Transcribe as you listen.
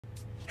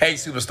Hey,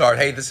 superstar.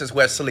 Hey, this is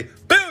Wesley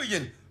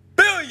billion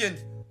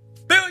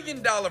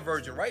dollar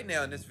Virgin. Right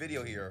now in this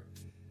video here,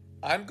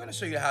 I'm going to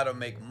show you how to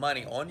make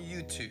money on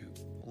YouTube.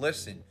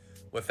 Listen,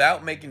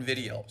 without making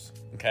videos,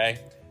 okay?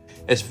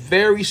 It's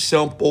very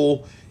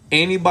simple.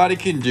 Anybody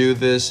can do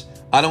this.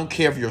 I don't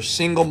care if you're a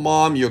single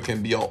mom, you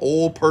can be an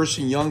old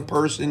person, young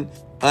person,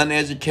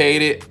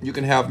 uneducated. You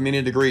can have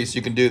many degrees.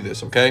 You can do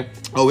this, okay?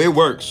 Oh, it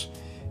works.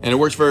 And it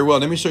works very well.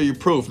 Let me show you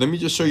proof. Let me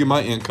just show you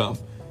my income.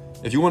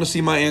 If you want to see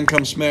my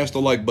income, smash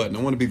the like button.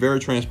 I want to be very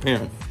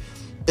transparent.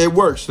 It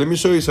works. Let me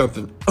show you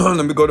something.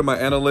 Let me go to my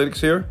analytics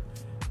here.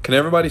 Can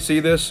everybody see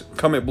this?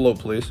 Comment below,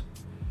 please.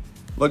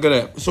 Look at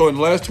that. So in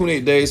the last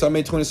 28 days, I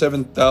made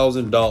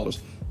 $27,000.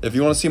 If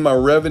you want to see my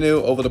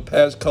revenue over the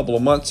past couple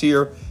of months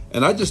here,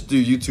 and I just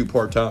do YouTube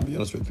part-time, to be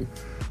honest with you.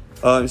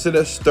 You see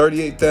that's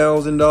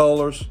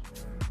 $38,000,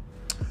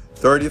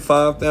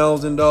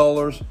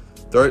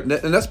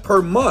 $35,000, and that's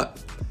per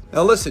month.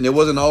 Now listen, it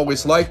wasn't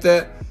always like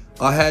that.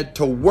 I had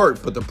to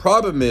work, but the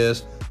problem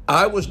is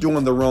I was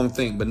doing the wrong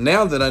thing. But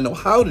now that I know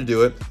how to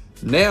do it,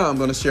 now I'm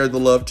going to share the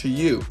love to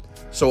you.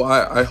 So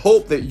I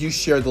hope that you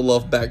share the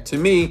love back to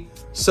me,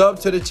 sub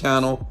to the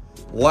channel,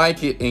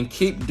 like it, and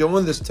keep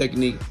doing this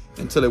technique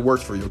until it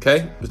works for you,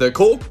 okay? Is that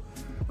cool?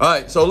 All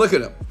right, so look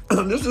at it.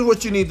 This is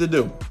what you need to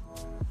do,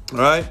 all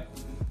right?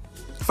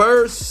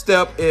 First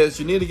step is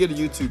you need to get a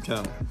YouTube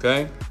channel,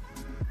 okay?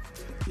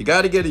 You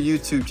got to get a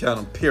YouTube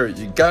channel, period.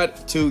 You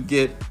got to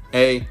get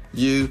a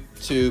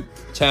YouTube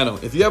channel.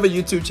 If you have a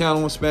YouTube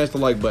channel, smash the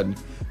like button.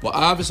 Well,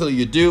 obviously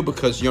you do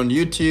because you're on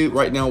YouTube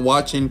right now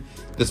watching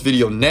this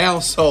video now.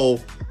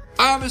 So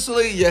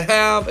obviously you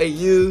have a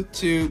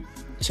YouTube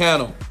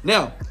channel.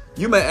 Now,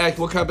 you may ask,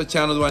 what type of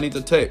channel do I need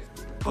to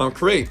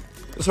create?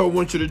 That's what I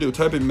want you to do.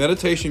 Type in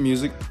meditation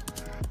music.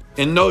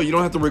 And no, you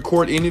don't have to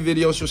record any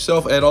videos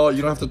yourself at all.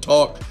 You don't have to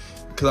talk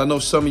because I know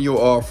some of you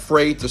are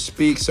afraid to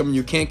speak. Some of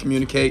you can't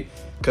communicate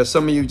because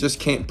some of you just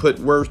can't put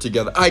words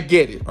together. I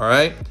get it, all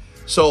right?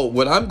 So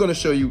what I'm going to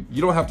show you,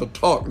 you don't have to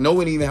talk. No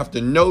one even have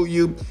to know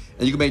you,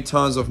 and you can make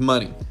tons of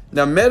money.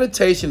 Now,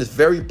 meditation is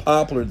very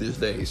popular these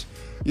days.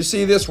 You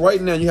see this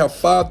right now, you have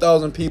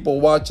 5,000 people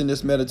watching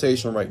this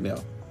meditation right now,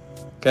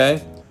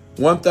 okay?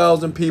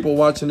 1,000 people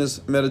watching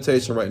this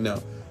meditation right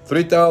now.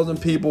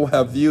 3,000 people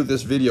have viewed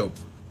this video,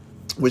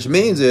 which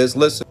means is,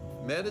 listen,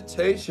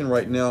 meditation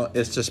right now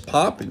is just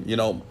popping. You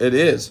know, it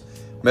is.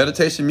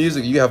 Meditation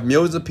music, you have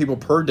millions of people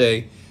per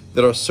day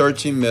that are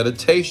searching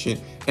meditation.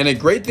 And a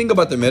great thing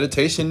about the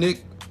meditation,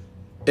 Nick,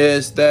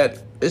 is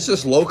that it's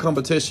just low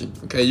competition.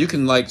 Okay, you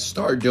can like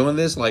start doing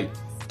this like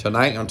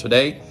tonight or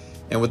today,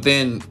 and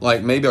within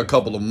like maybe a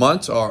couple of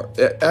months or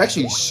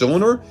actually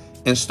sooner,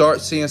 and start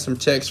seeing some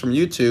checks from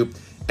YouTube.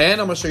 And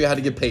I'm gonna show you how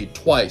to get paid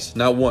twice,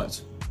 not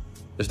once.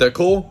 Is that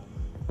cool?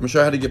 I'm gonna show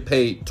you how to get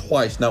paid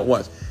twice, not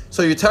once.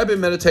 So you type in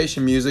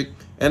meditation music,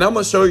 and I'm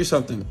gonna show you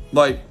something.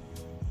 Like,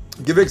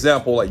 give an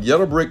example, like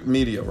Yellow Brick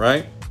Media,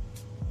 right?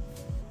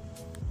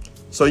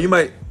 So you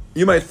might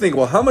think,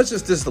 well, how much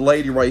is this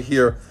lady right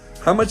here?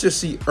 How much is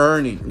she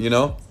earning, you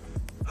know?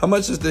 How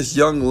much is this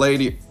young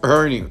lady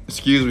earning?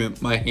 Excuse me,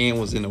 my hand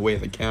was in the way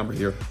of the camera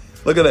here.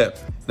 Look at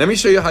that. Let me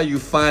show you how you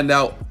find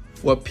out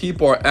what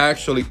people are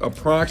actually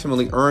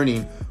approximately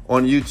earning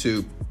on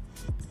YouTube.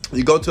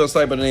 You go to a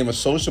site by the name of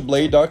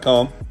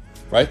socialblade.com,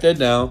 write that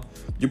down.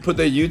 You put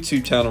their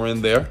YouTube channel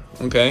in there,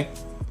 okay?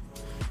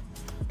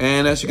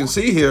 And as you can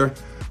see here,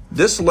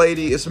 this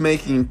lady is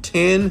making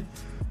 10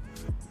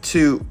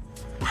 to,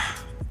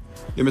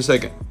 give me a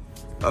second.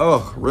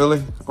 Oh,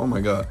 really? Oh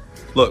my God.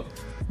 Look,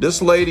 this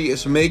lady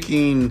is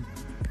making,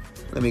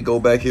 let me go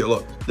back here.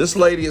 Look, this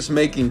lady is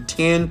making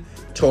 $10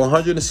 to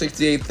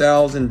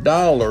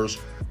 $168,000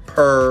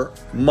 per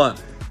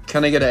month.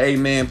 Can I get an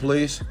amen,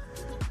 please?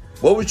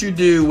 What would you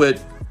do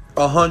with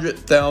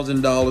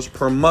 $100,000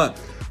 per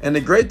month? And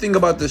the great thing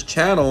about this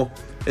channel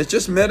is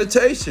just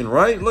meditation,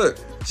 right? Look,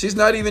 she's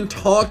not even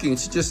talking.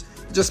 She's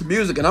just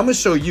music. And I'm gonna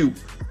show you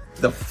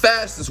the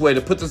fastest way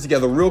to put this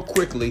together real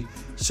quickly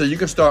so you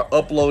can start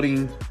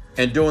uploading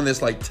and doing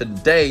this like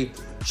today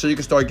so you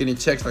can start getting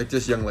checks like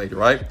this young lady,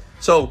 right?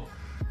 So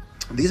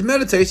these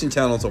meditation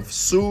channels are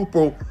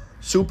super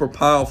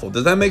powerful.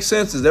 Does that make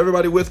sense? Is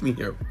everybody with me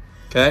here?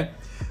 Okay.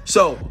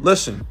 So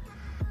listen,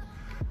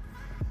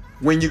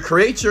 when you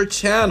create your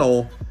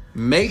channel,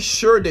 make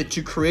sure that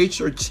you create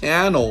your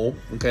channel.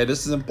 Okay,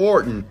 this is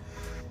important.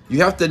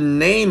 You have to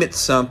name it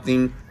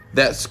something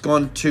that's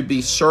going to be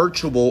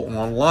searchable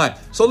online.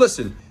 So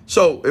listen,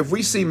 so if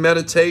we see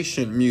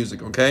meditation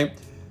music, okay,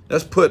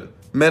 let's put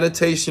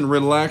meditation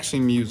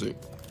relaxing music.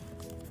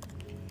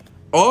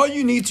 All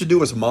you need to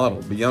do is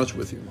model, be honest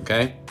with you,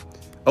 okay?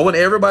 I want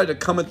everybody to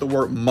comment the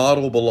word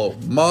model below.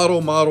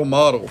 Model, model,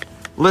 model.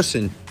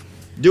 Listen,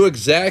 do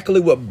exactly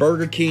what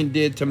Burger King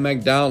did to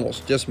McDonald's.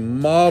 Just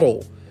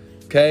model,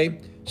 okay?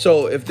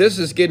 So if this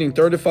is getting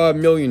 35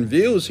 million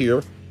views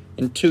here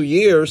in 2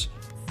 years,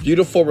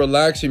 beautiful,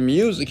 relaxing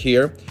music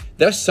here,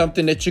 that's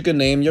something that you can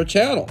name your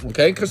channel,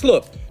 okay? Because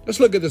look, let's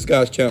look at this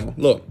guy's channel.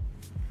 Look,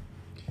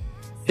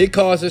 he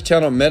calls his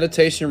channel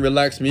Meditation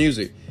Relaxed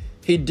Music.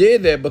 he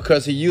did that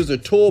because he used a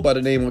tool by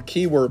the name of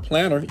Keyword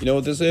Planner. You know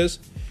what this is?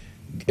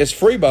 It's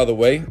free, by the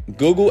way.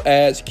 Google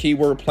Ads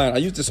Keyword Planner. I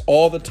use this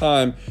all the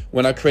time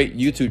when I create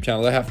YouTube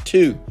channels. I have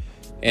 2.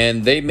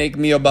 And they make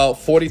me about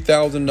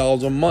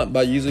 $40,000 a month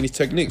by using these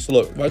techniques.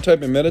 Look, if I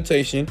type in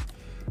meditation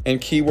and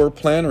Keyword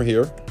Planner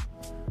here,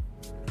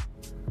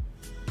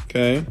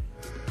 okay,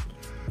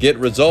 get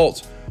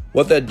results.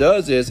 What that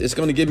does is it's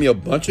going to give me a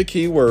bunch of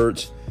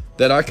keywords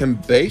that I can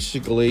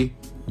basically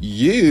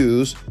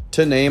use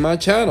to name my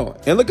channel.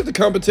 And look at the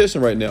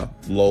competition right now.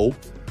 Low.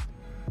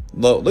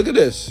 Look at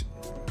this.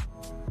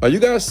 Are you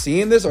guys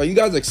seeing this? Are you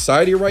guys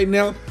excited right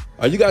now?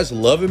 Are you guys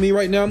loving me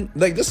right now?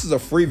 Like, this is a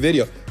free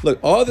video. Look,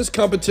 all this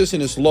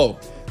competition is low.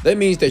 That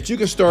means that you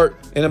can start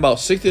in about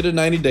 60 to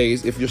 90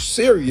 days if you're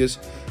serious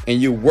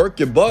and you work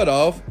your butt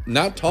off,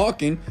 not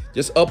talking,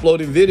 just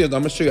uploading videos. I'm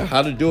gonna show you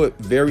how to do it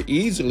very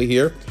easily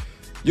here.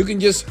 You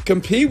can just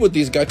compete with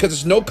these guys because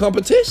there's no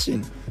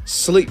competition.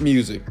 Sleep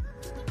music.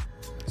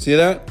 See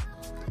that?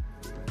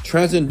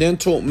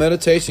 Transcendental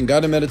meditation,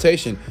 guided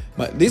meditation.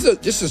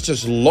 This is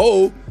just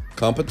low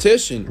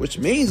competition, which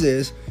means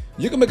is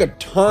you can make a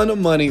ton of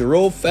money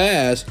real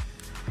fast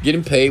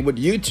getting paid with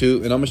YouTube.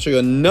 And I'm gonna show you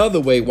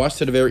another way, watch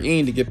to the very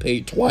end, to get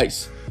paid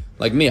twice.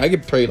 Like me, I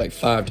get paid like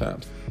 5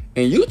 times.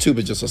 And YouTube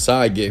is just a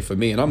side gig for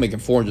me, and I'm making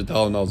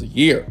 $400,000 a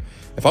year.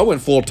 If I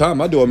went full time,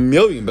 I'd do $1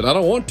 million, but I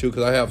don't want to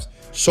because I have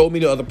so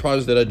many other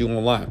projects that I do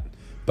online.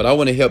 But I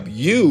want to help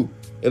you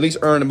at least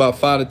earn about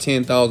 $5,000 to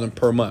 $10,000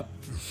 per month.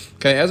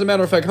 Okay, as a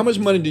matter of fact, how much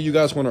money do you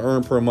guys want to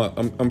earn per month?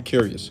 I'm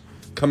curious.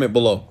 Comment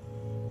below.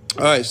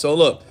 All right, so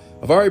look,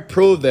 I've already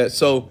proved that.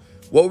 So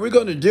what we're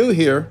going to do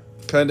here,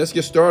 okay, let's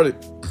get started.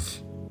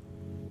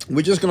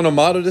 We're just going to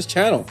model this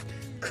channel.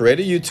 Create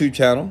a YouTube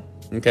channel,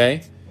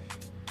 okay?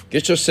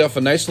 Get yourself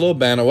a nice little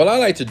banner. What I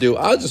like to do,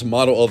 I'll just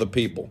model other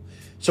people.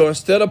 So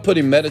instead of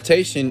putting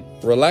meditation,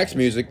 relax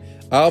music,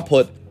 I'll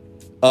put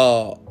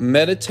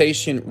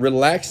meditation,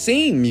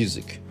 relaxing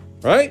music,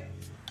 right?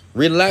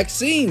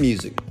 Relaxing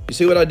music. You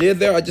see what I did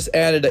there? I just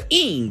added an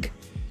ing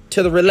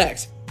to the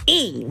relax.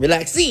 Ing,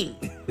 relaxing,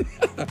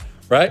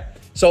 right?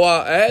 So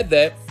I'll add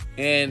that,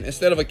 and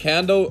instead of a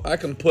candle, I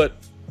can put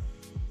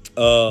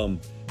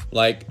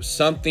like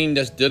something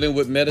that's dealing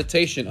with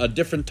meditation, a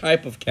different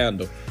type of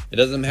candle. It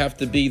doesn't have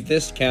to be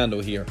this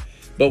candle here.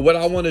 But what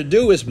I want to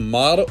do is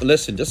model.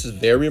 Listen, this is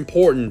very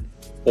important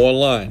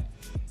online.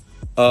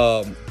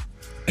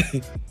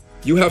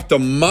 You have to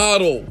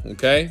model,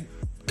 okay?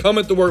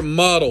 Comment the word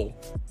model,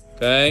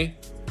 okay?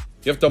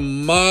 You have to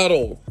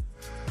model.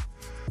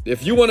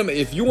 If you want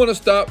to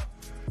stop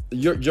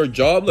your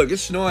job, look,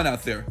 it's snowing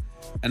out there.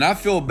 And I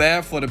feel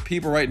bad for the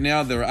people right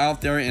now that are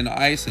out there in the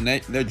ice and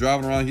they're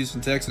driving around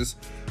Houston, Texas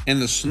in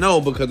the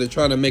snow because they're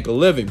trying to make a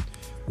living.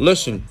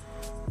 Listen,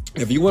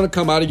 if you want to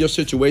come out of your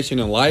situation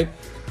in life,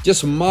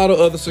 just model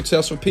other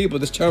successful people.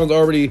 This channel's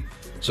already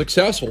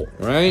successful,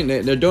 right?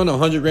 They're doing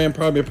 100 grand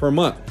probably per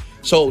month.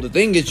 So the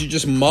thing is, you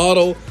just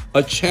model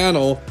a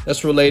channel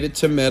that's related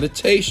to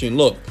meditation.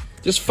 Look,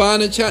 just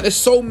find a channel. There's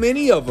so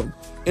many of them.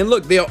 And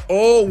look, they're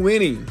all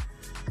winning.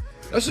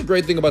 That's the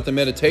great thing about the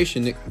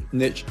meditation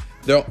niche.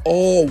 They're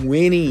all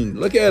winning.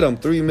 Look at them,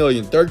 3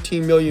 million,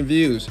 13 million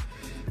views.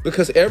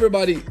 Because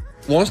everybody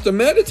wants to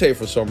meditate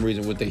for some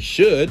reason, what they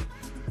should,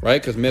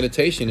 right? Because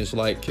meditation is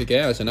like kick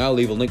ass. And I'll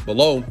leave a link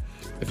below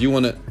if you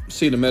want to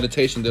see the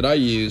meditation that I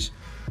use.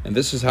 And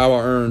this is how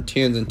I earn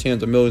tens and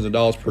tens of millions of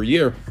dollars per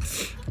year.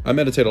 I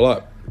meditate a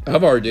lot.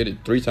 I've already did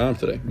it 3 times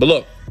today. But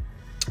look,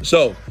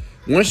 so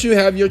once you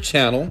have your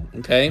channel,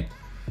 okay,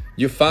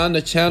 you find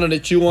the channel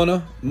that you want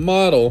to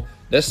model.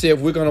 Let's see if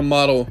we're going to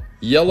model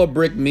Yellow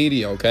Brick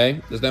Media, okay?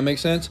 Does that make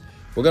sense?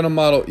 We're going to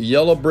model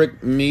Yellow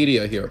Brick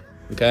Media here,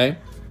 okay?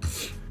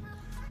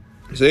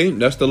 See,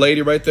 that's the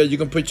lady right there. You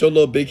can put your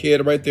little big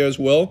head right there as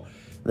well,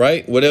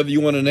 right? Whatever you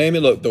want to name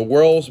it. Look, the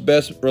world's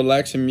best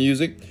relaxing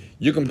music.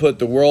 You can put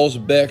the world's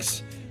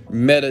best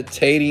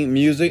meditating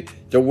music,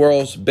 the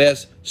world's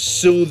best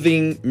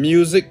soothing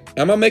music.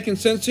 Am I making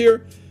sense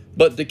here?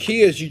 But the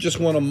key is you just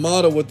want to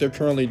model what they're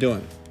currently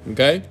doing,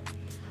 okay?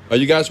 Are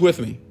you guys with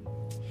me?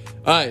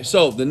 All right,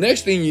 so the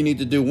next thing you need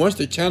to do once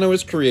the channel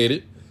is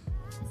created,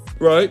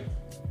 right?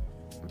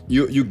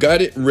 You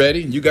got it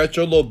ready. You got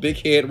your little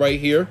big head right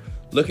here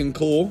looking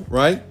cool,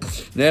 right?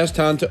 Now it's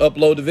time to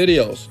upload the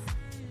videos.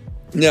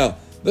 Now,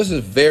 this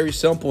is very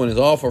simple and it's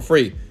all for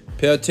free.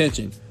 Pay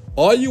attention.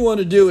 All you want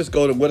to do is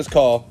go to what is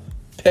called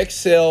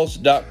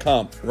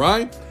pexels.com,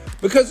 right?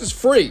 Because it's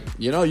free.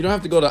 You know, you don't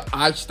have to go to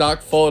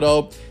iStock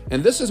Photo.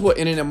 And this is what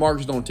internet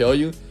marketers don't tell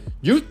you.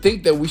 You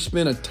think that we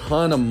spend a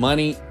ton of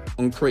money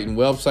on creating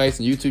websites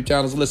and YouTube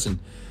channels. Listen,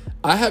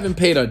 I haven't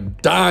paid a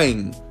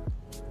dime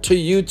to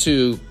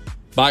YouTube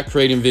by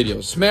creating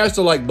videos. Smash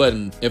the like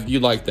button if you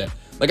like that.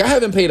 Like, I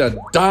haven't paid a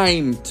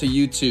dime to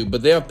YouTube,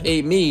 but they've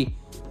paid me,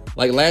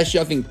 like last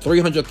year, I think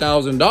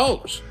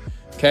 $300,000.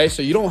 Okay,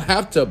 so you don't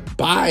have to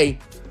buy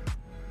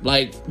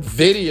like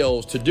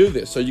videos to do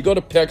this. So you go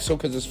to Pexel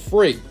because it's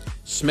free.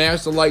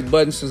 Smash the like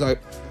button since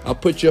I'll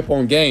put you up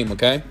on game,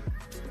 okay?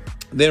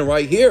 Then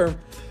right here,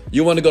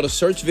 you want to go to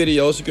search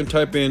videos. You can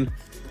type in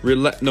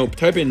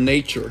type in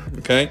nature,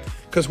 okay?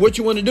 Because what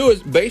you want to do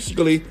is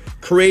basically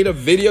create a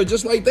video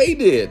just like they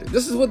did.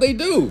 This is what they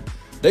do.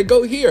 They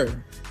go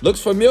here. Looks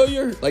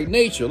familiar? Like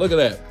nature. Look at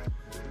that.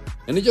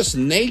 And it's just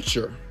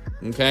nature,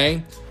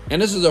 okay?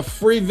 And this is a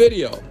free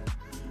video.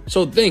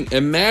 So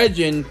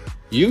imagine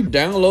you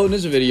downloading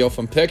this video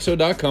from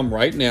Pexo.com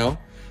right now,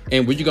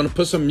 and we're going to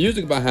put some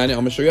music behind it.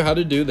 I'm going to show you how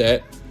to do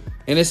that.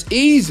 And it's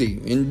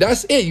easy, and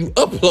that's it. You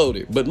upload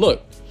it. But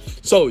look,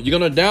 so you're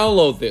going to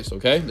download this,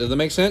 okay? Does that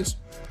make sense?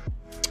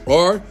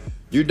 Or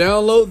you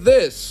download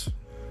this,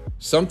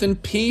 something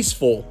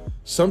peaceful,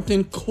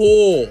 something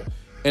cool.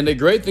 And the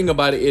great thing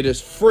about it, it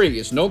is free.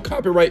 It's no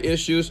copyright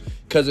issues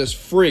because it's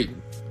free.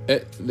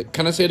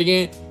 Can I say it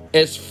again?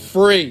 It's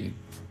free,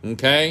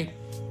 okay?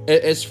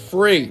 It's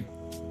free.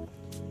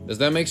 Does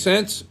that make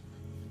sense?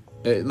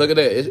 Look at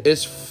that.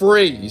 It's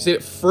free. You see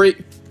it? Free.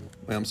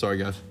 Man, I'm sorry,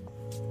 guys.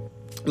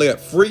 Look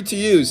at free to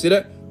use. See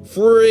that?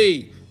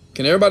 Free.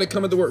 Can everybody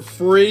come at the word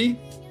free?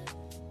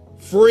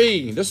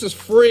 Free. This is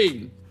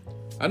free.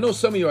 I know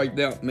some of you like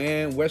that,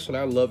 man, Wesley,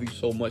 I love you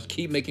so much.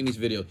 Keep making these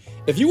videos.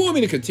 If you want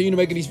me to continue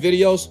making these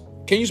videos,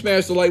 can you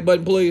smash the like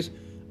button, please?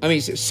 I mean,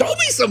 show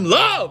me some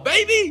love,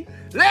 baby.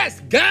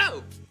 Let's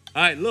go. All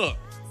right, look.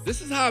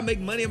 This is how I make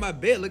money in my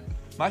bed. Look,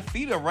 my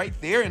feet are right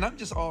there, and I'm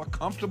just all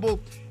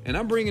comfortable, and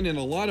I'm bringing in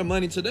a lot of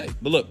money today.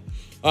 But look,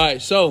 all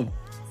right, so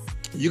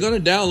you're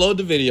going to download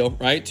the video,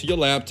 right, to your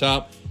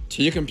laptop,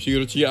 to your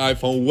computer, to your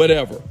iPhone,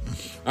 whatever. All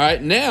right,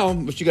 now,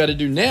 what you got to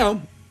do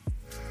now,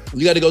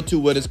 you got to go to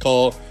what is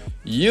called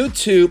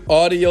YouTube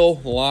audio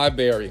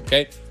library.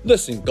 Okay,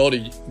 listen,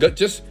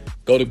 just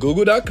go to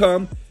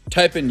google.com,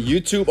 type in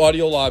YouTube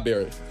audio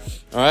library.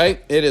 All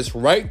right, it is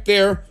right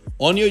there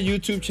on your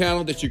YouTube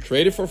channel that you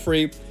created for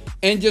free,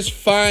 and just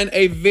find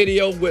a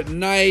video with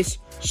nice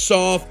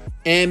soft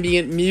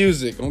ambient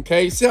music.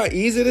 Okay, see how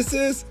easy this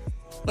is?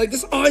 Like,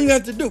 this is all you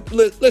have to do.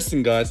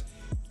 Listen, guys,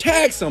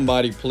 tag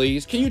somebody,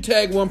 please. Can you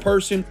tag one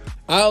person?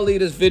 I'll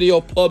leave this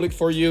video public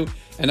for you,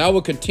 and I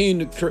will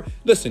continue to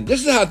listen.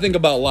 This is how I think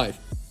about life.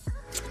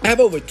 I have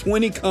over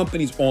 20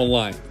 companies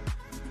online.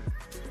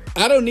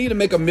 I don't need to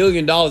make $1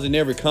 million in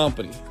every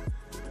company.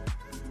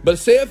 But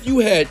say if you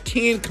had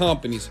 10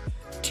 companies,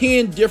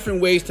 10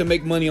 different ways to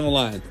make money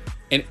online,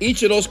 and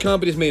each of those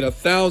companies made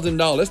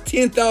 $1,000, that's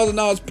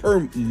 $10,000 per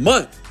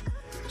month.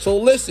 So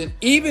listen,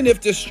 even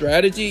if this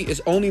strategy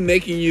is only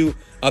making you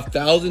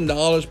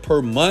 $1,000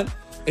 per month,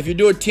 if you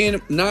do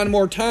it 9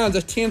 more times,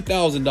 that's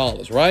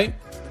 $10,000, right?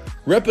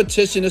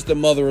 Repetition is the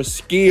mother of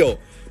skill.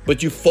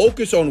 But you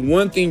focus on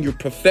one thing, you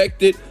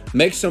perfect it,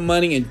 make some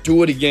money, and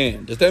do it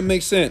again. Does that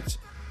make sense?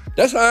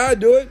 That's how I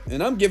do it,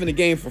 and I'm giving the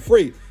game for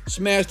free.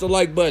 Smash the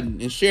like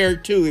button and share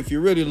it too if you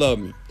really love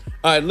me.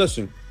 All right,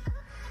 listen.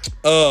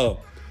 Okay,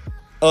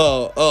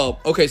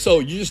 so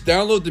you just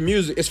download the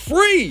music. It's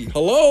free.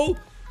 Hello?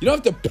 You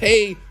don't have to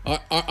pay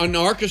an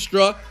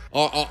orchestra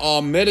or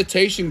a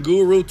meditation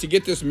guru to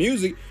get this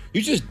music.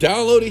 You just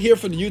download it here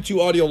from the YouTube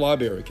audio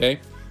library, okay?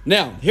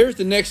 Now, here's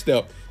the next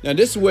step. Now,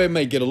 this is where it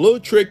may get a little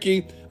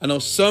tricky. I know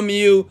some of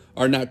you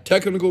are not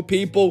technical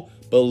people,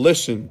 but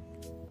listen,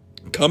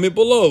 comment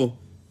below.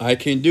 I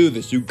can do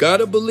this. You got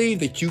to believe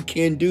that you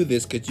can do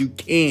this because you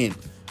can.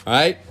 All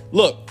right?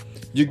 Look,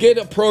 you get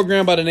a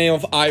program by the name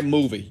of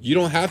iMovie. You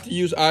don't have to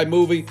use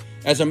iMovie.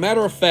 As a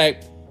matter of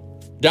fact,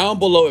 down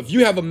below, if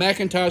you have a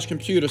Macintosh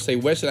computer, say,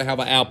 where should I have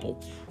an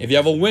Apple? If you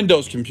have a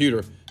Windows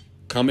computer,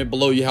 comment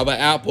below you have an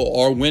Apple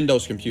or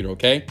Windows computer,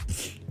 okay?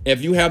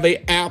 If you have an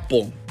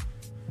Apple,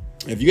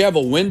 if you have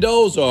a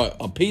Windows or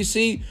a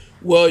PC,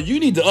 well, you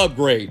need to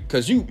upgrade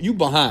because you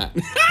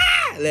behind.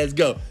 Let's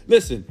go.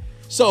 Listen,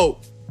 so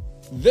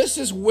this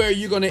is where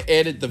you're going to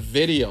edit the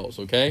videos,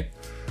 okay?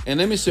 And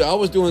let me see. I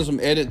was doing some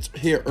edits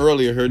here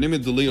earlier. Let me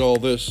delete all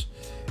this.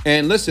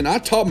 And listen, I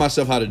taught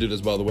myself how to do this,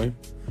 by the way.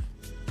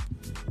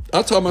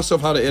 I taught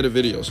myself how to edit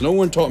videos. No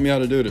one taught me how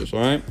to do this,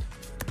 all right?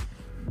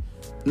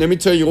 Let me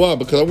tell you why.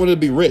 Because I wanted to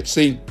be rich.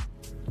 See,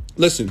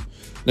 listen,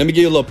 let me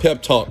give you a little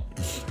pep talk.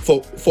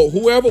 For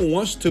whoever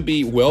wants to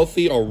be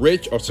wealthy or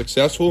rich or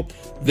successful,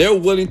 they're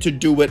willing to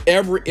do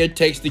whatever it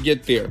takes to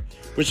get there.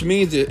 Which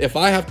means that if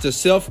I have to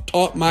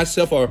self-taught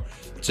myself or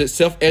to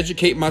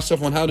self-educate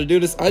myself on how to do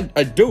this, I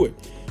do it.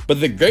 But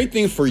the great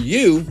thing for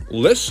you,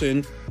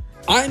 listen,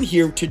 I'm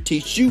here to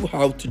teach you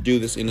how to do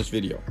this in this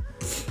video.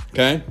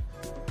 Okay?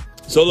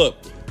 So look,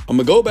 I'm going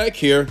to go back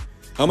here.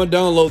 I'm going to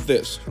download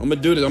this. I'm going to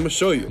do this. I'm going to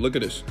show you. Look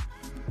at this.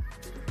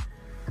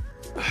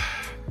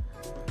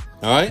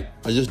 All right,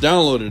 I just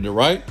downloaded it,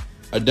 right?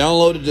 I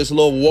downloaded this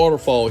little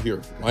waterfall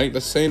here, right?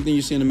 That's the same thing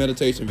you see in the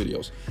meditation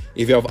videos.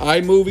 If you have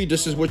iMovie,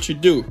 this is what you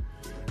do.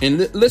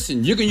 And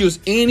listen, you can use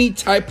any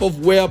type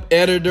of web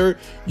editor.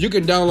 You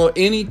can download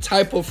any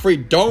type of free.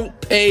 Don't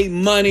pay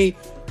money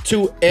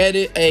to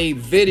edit a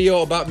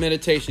video about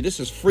meditation. This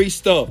is free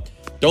stuff.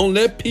 Don't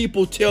let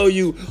people tell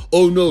you,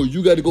 oh no,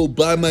 you got to go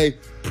buy my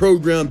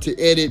program to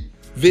edit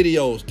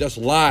videos. That's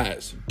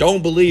lies.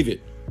 Don't believe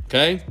it,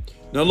 okay?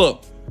 Now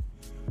look.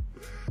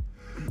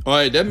 All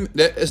right,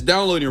 that is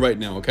downloading right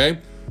now, okay?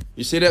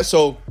 You see that?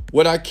 So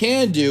what I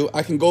can do,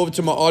 I can go over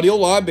to my audio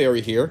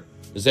library here,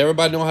 Does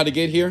everybody know how to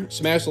get here?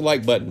 Smash the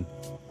like button,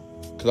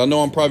 because I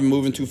know I'm probably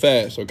moving too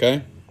fast,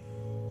 okay?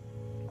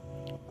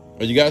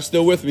 Are you guys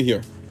still with me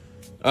here?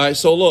 All right,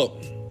 so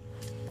look,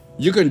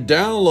 you can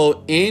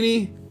download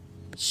any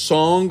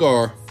song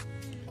or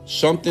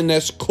something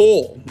that's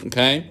cool,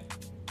 okay?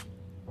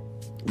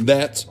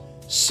 That's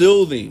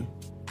soothing.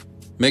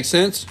 Make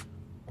sense?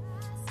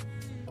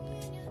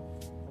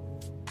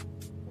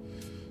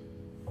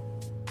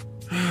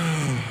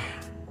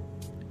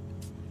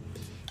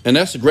 And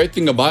that's the great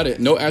thing about it.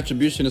 No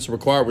attribution is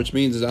required, which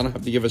means is I don't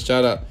have to give a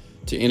shout out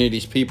to any of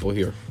these people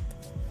here.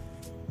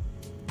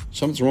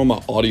 Something's wrong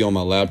with my audio on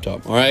my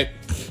laptop. All right.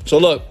 So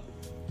look,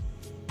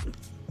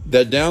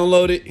 that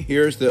downloaded.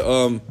 Here's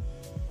the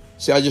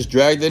see, I just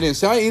dragged it in.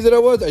 See how easy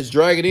that was? I just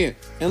drag it in.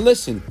 And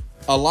listen,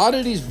 a lot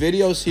of these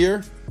videos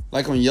here,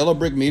 like on Yellow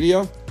Brick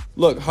Media,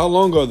 look, how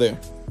long ago they're?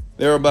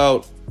 They're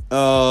about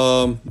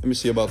let me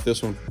see about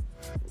this one.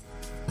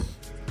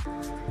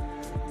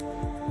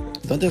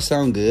 Don't that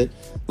sound good?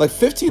 Like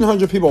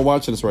 1,500 people are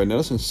watching this right now.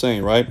 That's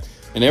insane, right?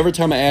 And every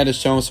time I add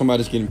this channel,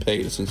 somebody's getting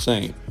paid. It's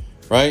insane,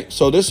 right?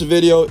 So this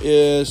video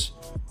is,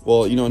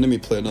 well, you know, let me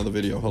play another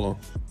video. Hold on.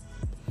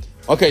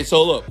 Okay,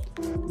 so look,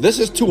 this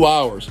is 2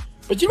 hours,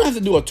 but you don't have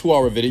to do a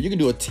 2-hour video. You can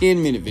do a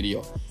 10-minute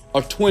video,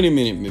 a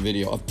 20-minute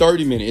video, a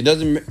 30-minute.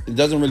 It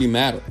doesn't really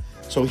matter.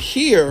 So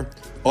here,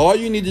 all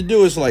you need to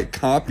do is like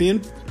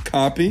copy,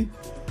 and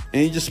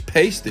you just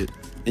paste it,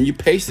 and you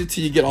paste it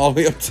till you get all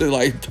the way up to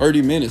like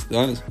 30 minutes.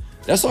 Honest.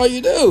 That's all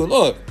you do.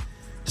 Look,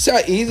 see how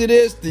easy it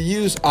is to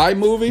use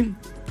iMovie?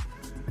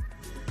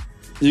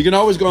 You can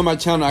always go on my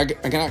channel. I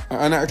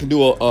can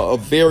do a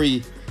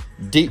very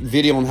deep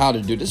video on how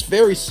to do this.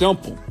 Very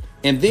simple.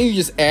 And then you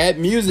just add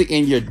music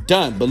and you're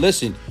done. But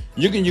listen,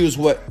 you can use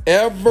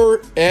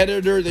whatever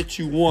editor that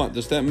you want.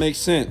 Does that make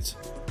sense?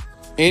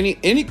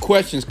 Any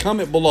questions,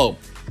 comment below.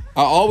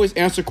 I always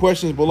answer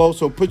questions below,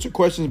 so put your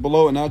questions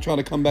below and I'll try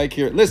to come back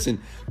here.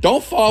 Listen,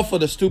 don't fall for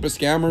the stupid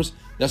scammers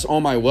that's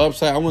on my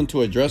website. I want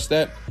to address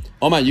that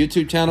on my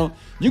YouTube channel.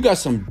 You got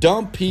some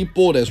dumb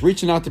people that's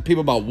reaching out to people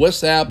about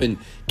WhatsApp and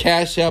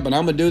Cash App and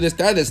I'm going to do this.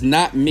 That is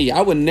not me.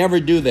 I would never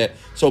do that.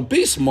 So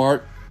be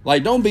smart.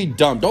 Like, don't be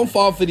dumb. Don't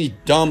fall for these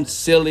dumb,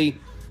 silly,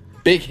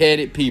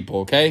 big-headed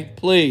people, okay?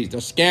 Please,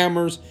 they're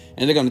scammers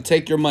and they're going to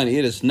take your money.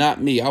 It is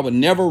not me. I would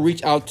never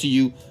reach out to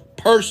you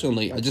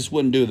personally. I just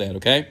wouldn't do that,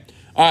 okay?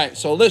 All right,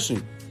 so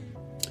listen,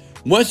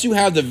 once you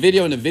have the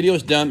video and the video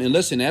is done, and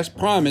listen, as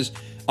promised,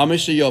 I'm going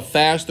to show you a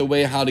faster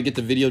way how to get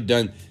the video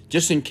done,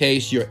 just in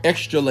case you're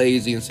extra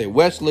lazy and say,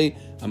 Wesley,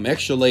 I'm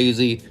extra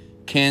lazy.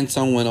 Can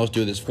someone else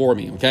do this for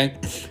me, okay?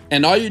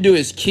 And all you do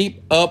is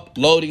keep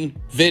uploading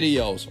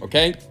videos,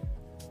 okay?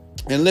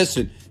 And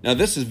listen, now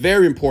this is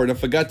very important.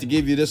 I forgot to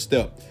give you this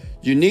step.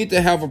 You need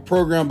to have a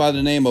program by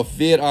the name of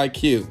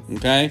vidIQ,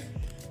 okay?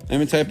 Let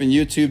me type in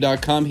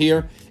youtube.com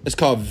here. It's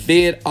called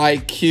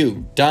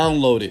vidIQ.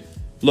 Download it.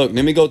 Look,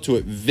 let me go to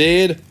it.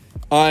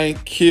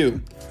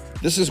 vidIQ.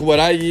 This is what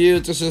I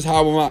use. This is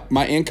how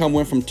my income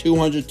went from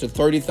 $200,000 to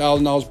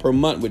 $30,000 per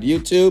month with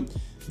YouTube.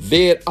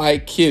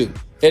 vidIQ.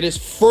 It is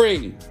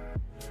free.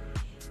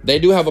 They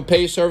do have a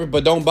paid service,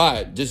 but don't buy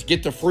it. Just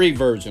get the free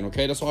version,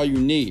 okay? That's all you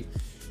need.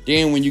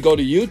 Then when you go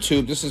to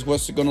YouTube, this is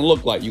what's going to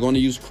look like. You're going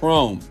to use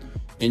Chrome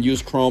and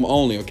use Chrome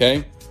only,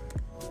 okay?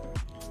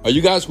 Are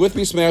you guys with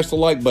me? Smash the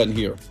like button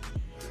here.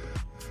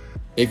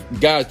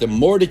 Guys, the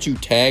more that you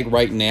tag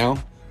right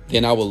now,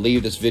 then I will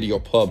leave this video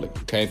public,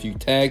 okay? If you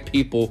tag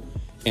people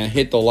and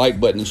hit the like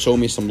button and show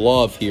me some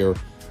love here,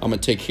 I'm going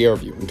to take care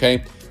of you,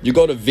 okay? You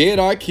go to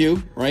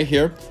vidIQ right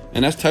here,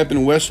 and that's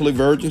typing Wesley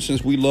Virgin,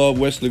 since we love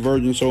Wesley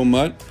Virgin so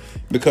much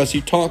because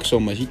he talks so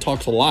much. He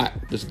talks a lot.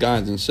 This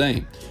guy's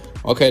insane.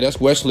 Okay, that's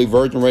Wesley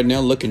Virgin right now,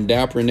 looking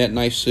dapper in that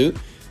nice suit,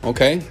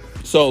 okay?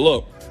 So,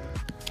 look,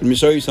 let me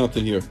show you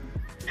something here.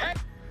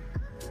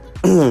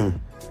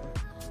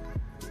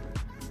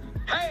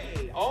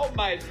 All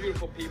my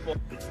beautiful people.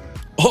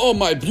 All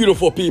my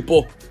beautiful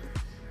people.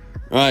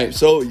 All right,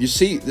 so you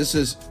see, this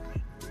is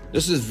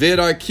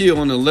vidIQ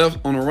on the left,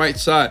 on the right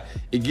side.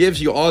 It gives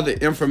you all the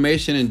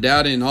information and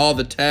data and all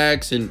the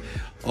tags and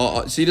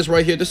see this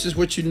right here. This is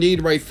what you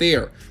need right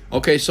there.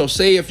 Okay, so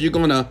say if you're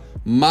gonna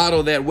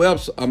model that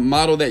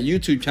model that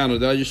YouTube channel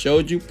that I just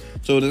showed you.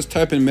 So just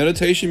type in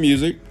meditation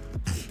music.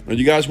 Are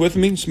you guys with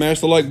me?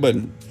 Smash the like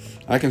button.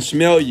 I can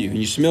smell you, and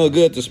you smell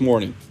good this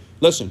morning.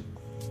 Listen,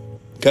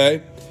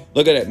 okay.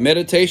 Look at that,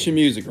 meditation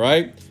music,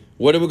 right?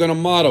 What are we gonna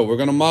model? We're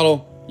gonna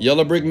model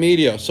Yellow Brick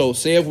Media. So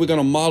say if we're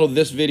gonna model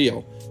this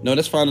video. No,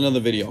 let's find another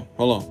video.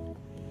 Hold on.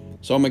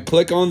 So I'm gonna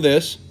click on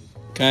this,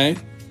 okay?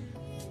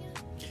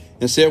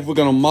 And say if we're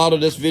gonna model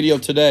this video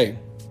today,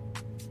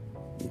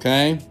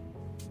 okay?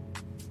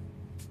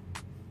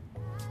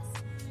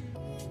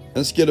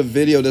 Let's get a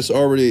video that's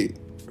already,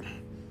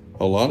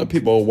 a lot of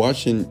people are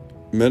watching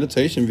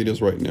meditation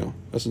videos right now.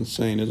 That's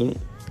insane, isn't it?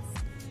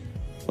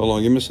 Hold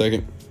on, give me a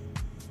second.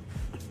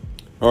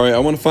 All right, I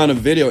want to find a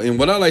video, and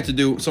what I like to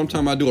do,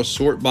 sometimes I do a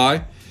sort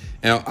by,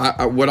 and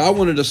what I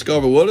want to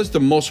discover, what is the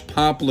most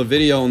popular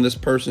video on this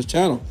person's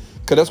channel?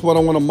 Because that's what I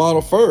want to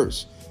model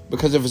first.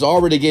 Because if it's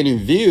already getting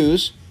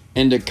views,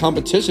 and the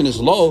competition is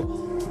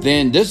low,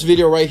 then this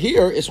video right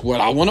here is what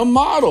I want to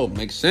model.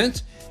 Makes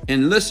sense?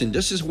 And listen,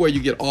 this is where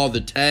you get all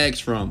the tags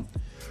from.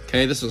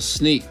 Okay, this is a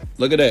sneak.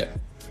 Look at that.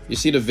 You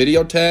see the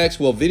video tags?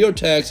 Well, video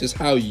tags is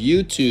how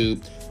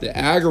YouTube, the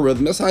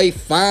algorithm, that's how you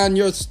find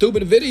your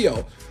stupid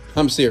video.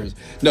 I'm serious.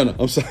 No,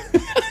 I'm sorry.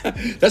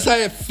 That's how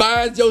it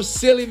finds your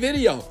silly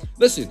video.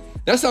 Listen,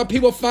 that's how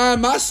people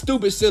find my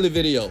stupid, silly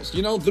videos,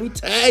 you know, through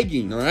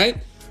tagging, all right?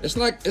 It's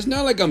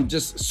not like I'm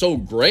just so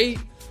great.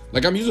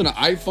 Like I'm using an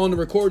iPhone to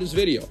record this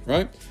video,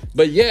 right?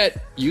 But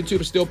yet,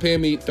 YouTube is still paying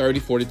me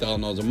 $30,000,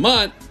 $40,000 a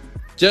month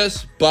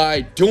just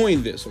by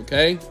doing this,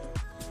 okay?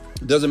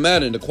 It doesn't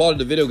matter. The quality of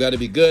the video got to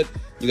be good.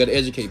 You got to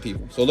educate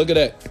people. So look at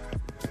that.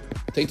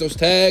 Take those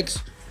tags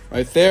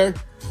right there.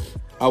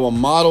 I will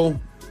model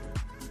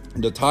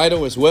the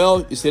title as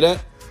well. You see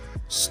that?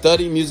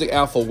 Study music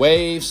alpha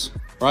waves,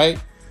 right?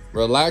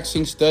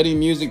 Relaxing, study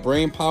music,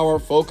 brain power,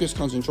 focus,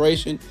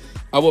 concentration.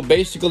 I will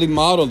basically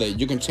model that.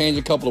 You can change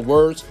a couple of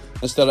words.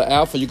 Instead of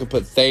alpha, you can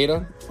put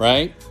theta,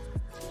 right?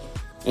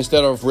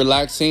 Instead of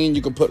relaxing,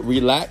 you can put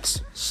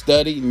relax,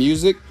 study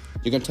music.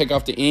 You can take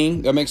off the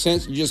ing. That makes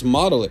sense? You just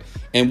model it.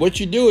 And what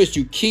you do is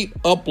you keep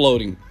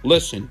uploading.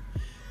 Listen,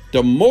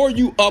 the more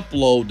you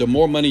upload, the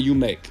more money you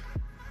make.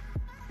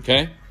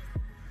 Okay?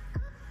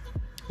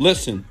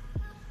 Listen,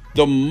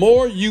 the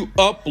more you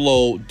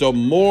upload, the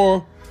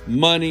more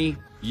money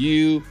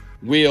you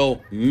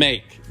will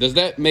make. Does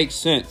that make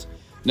sense?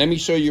 Let me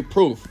show you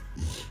proof.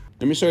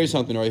 Let me show you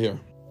something right here.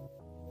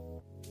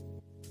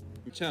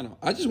 Channel.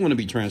 I just want to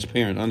be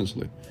transparent,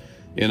 honestly.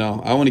 You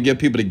know, I want to give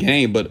people the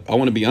game, but I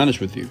want to be honest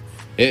with you.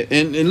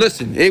 And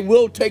listen, it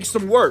will take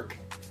some work.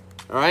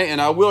 All right. And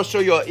I will show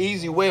you an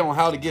easy way on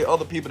how to get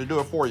other people to do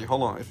it for you.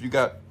 Hold on. If you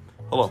got,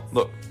 hold on,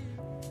 look.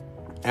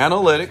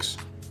 Analytics.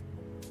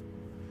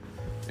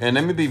 And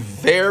let me be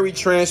very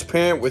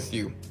transparent with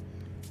you.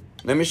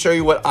 Let me show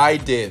you what I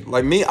did.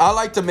 Like me, I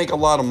like to make a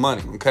lot of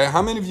money. Okay.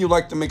 How many of you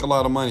like to make a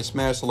lot of money?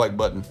 Smash the like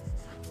button.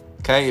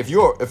 Okay, if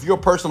you're a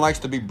person likes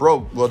to be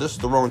broke, well, this is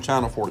the wrong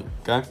channel for you.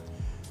 Okay,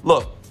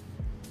 look,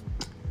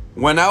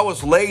 when I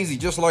was lazy,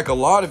 just like a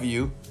lot of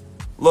you,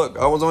 look,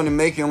 I was only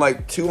making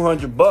like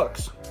 200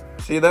 bucks.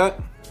 See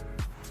that?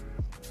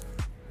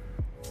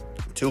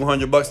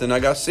 200 bucks. Then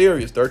I got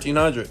serious,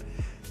 1,300,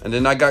 and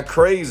then I got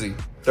crazy,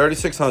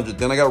 3,600.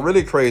 Then I got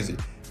really crazy,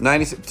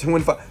 96,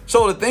 25.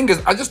 So the thing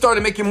is, I just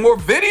started making more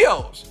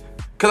videos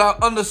because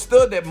I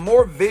understood that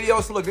more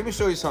videos. Look, let me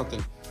show you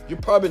something.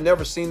 You've probably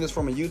never seen this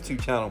from a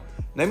YouTube channel.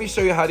 Let me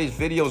show you how these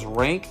videos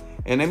rank,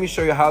 and let me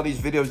show you how these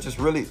videos just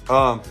really,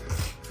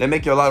 they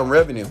make you a lot of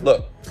revenue.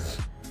 Look,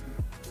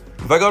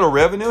 if I go to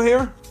revenue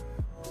here,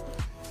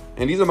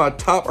 and these are my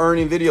top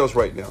earning videos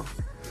right now.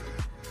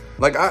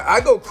 Like I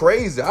go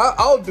crazy.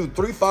 I'll do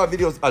 3-5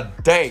 videos a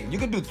day. You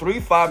can do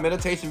 3-5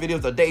 meditation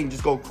videos a day and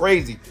just go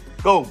crazy.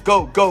 Go,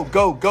 go, go,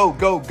 go, go,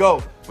 go,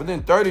 go.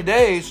 Within 30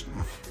 days,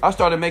 I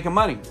started making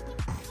money.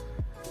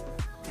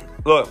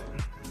 Look.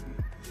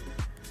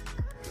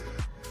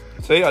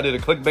 See, I did a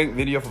clickbait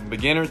video for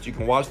beginners. You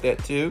can watch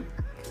that too.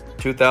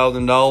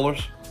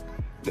 $2,000.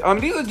 I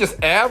mean, these are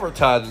just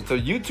advertising. So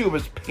YouTube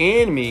is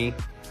paying me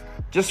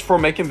just for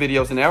making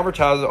videos, and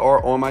advertisers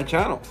are on my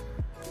channel.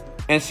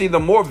 And see, the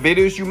more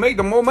videos you make,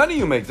 the more money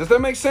you make. Does that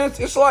make sense?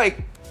 It's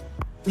like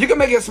you can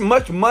make as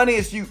much money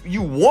as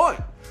you want.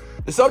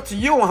 It's up to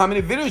you on how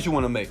many videos you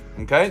want to make.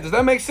 Okay? Does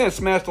that make sense?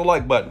 Smash the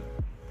like button.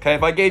 Okay?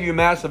 If I gave you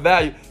massive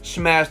value,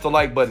 smash the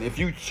like button. If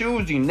you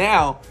choosing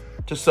now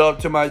to sub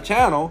to my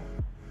channel,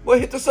 well,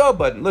 hit the sub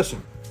button.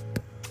 Listen,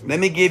 let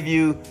me give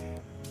you,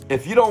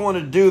 if you don't want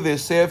to do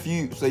this, say if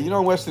you say, you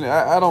know, Weston,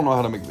 I don't know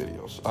how to make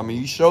videos. I mean,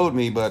 you showed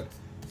me, but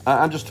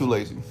I'm just too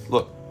lazy.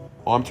 Look,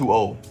 oh, I'm too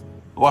old.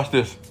 Watch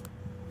this.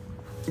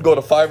 Go to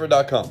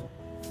Fiverr.com.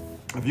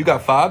 If you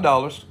got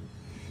 $5,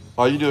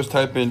 all you do is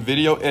type in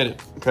video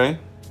edit, okay?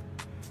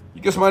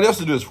 You get somebody else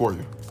to do this for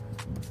you.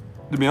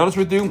 To be honest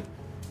with you,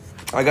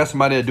 I got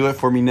somebody to do it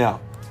for me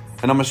now.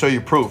 And I'm going to show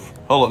you proof.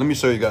 Hold on, let me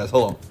show you guys.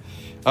 Hold on.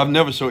 I've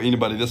never showed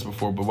anybody this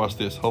before, but watch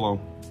this. Hold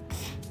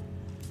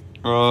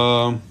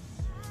on.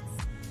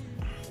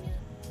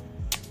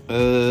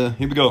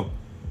 Here we go. All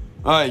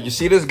right, you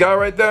see this guy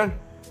right there?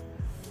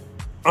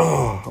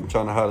 Oh, I'm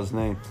trying to hide his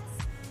name.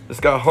 This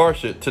guy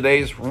Harshit,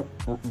 today's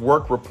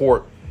work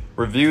report.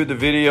 Reviewed the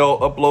video,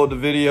 upload the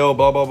video,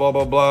 blah, blah, blah,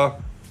 blah, blah.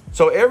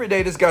 So every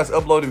day this guy's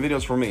uploading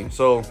videos for me.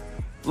 So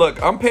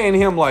look, I'm paying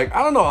him like,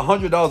 I don't know,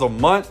 $100 a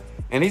month,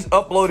 and he's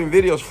uploading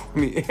videos for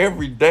me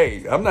every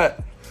day. I'm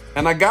not...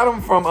 And I got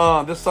them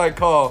from this site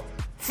called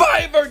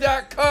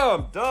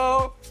Fiverr.com,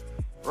 dog.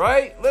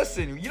 Right?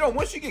 Listen, you know,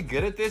 once you get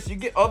good at this, you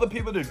get other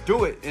people to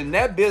do it. And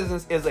that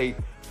business is a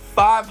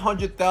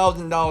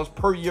 $500,000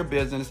 per year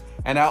business.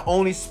 And I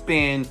only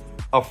spend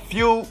a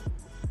few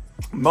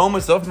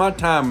moments of my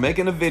time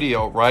making a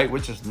video, right?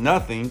 Which is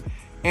nothing.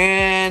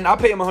 And I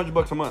pay him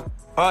 $100 a month.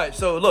 All right,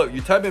 so look, you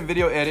type in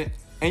video edit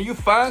and you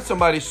find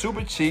somebody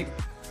super cheap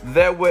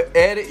that would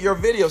edit your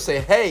video. Say,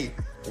 hey,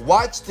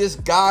 watch this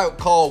guy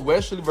called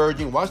Wesley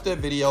Virgin. Watch that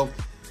video.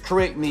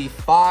 Create me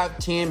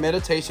 5-10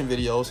 meditation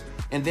videos.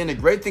 And then the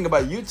great thing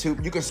about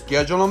YouTube, you can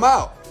schedule them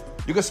out.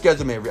 You can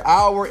schedule them every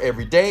hour,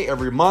 every day,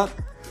 every month.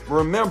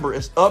 Remember,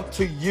 it's up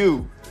to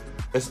you.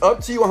 It's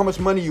up to you how much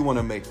money you want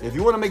to make. If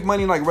you want to make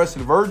money like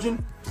Wesley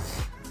Virgin,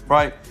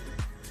 right,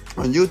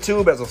 on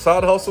YouTube as a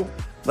side hustle,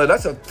 like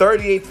that's a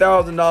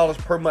 $38,000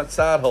 per month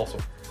side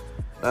hustle.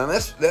 And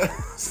that's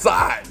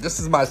side. This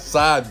is my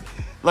side.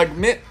 Like,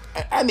 man,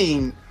 I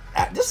mean,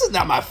 this is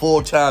not my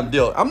full-time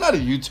deal. I'm not a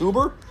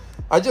YouTuber.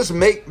 I just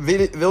make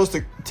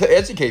videos to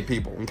educate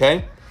people,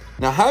 okay?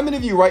 Now, how many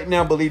of you right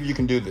now believe you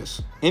can do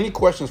this? Any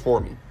questions for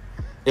me?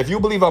 If you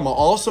believe I'm an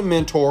awesome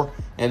mentor,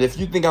 and if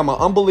you think I'm an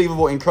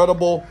unbelievable,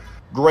 incredible,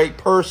 great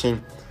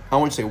person, I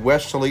want you to say,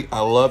 Wesley, I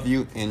love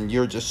you, and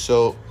you're just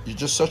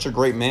such a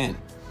great man.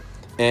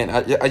 And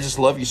I just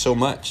love you so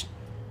much.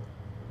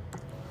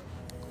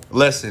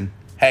 Listen,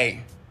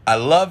 hey, I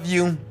love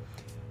you.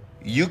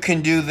 You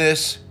can do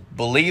this.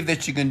 Believe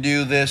that you can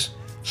do this.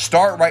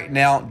 Start right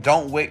now.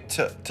 Don't wait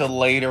till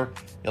later.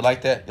 You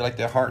like that? You like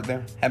that heart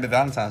there? Happy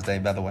Valentine's Day,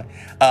 by the way.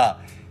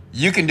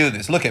 You can do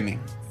this. Look at me.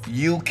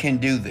 You can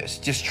do this.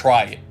 Just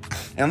try it.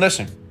 And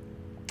listen,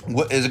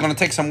 is it going to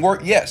take some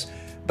work? Yes.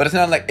 But it's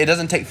not like it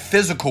doesn't take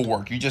physical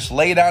work. You just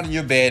lay down in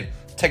your bed,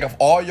 take off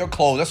all your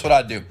clothes. That's what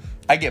I do.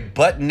 I get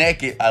butt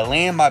naked. I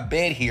lay in my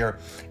bed here,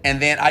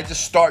 and then I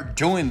just start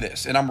doing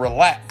this, and I'm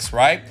relaxed,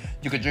 right?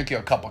 You can drink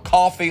a cup of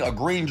coffee, a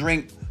green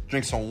drink,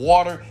 drink some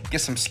water,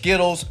 get some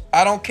Skittles.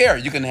 I don't care.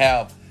 You can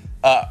have,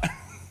 well,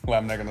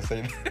 I'm not going to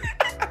say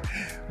that.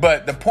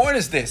 But the point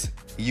is this.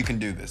 You can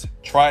do this.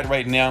 Try it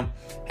right now.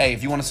 Hey,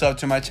 if you want to sub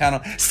to my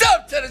channel,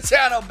 sub to the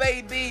channel,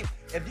 baby.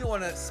 If you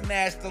want to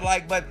smash the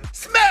like button,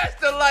 smash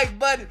the like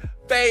button,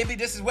 baby.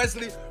 This is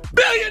Wesley, $1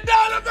 Billion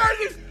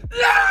Virgin.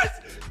 Let's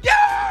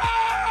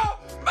go!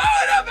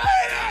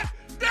 Motivated!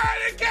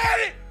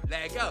 Dedicated!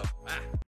 Let go.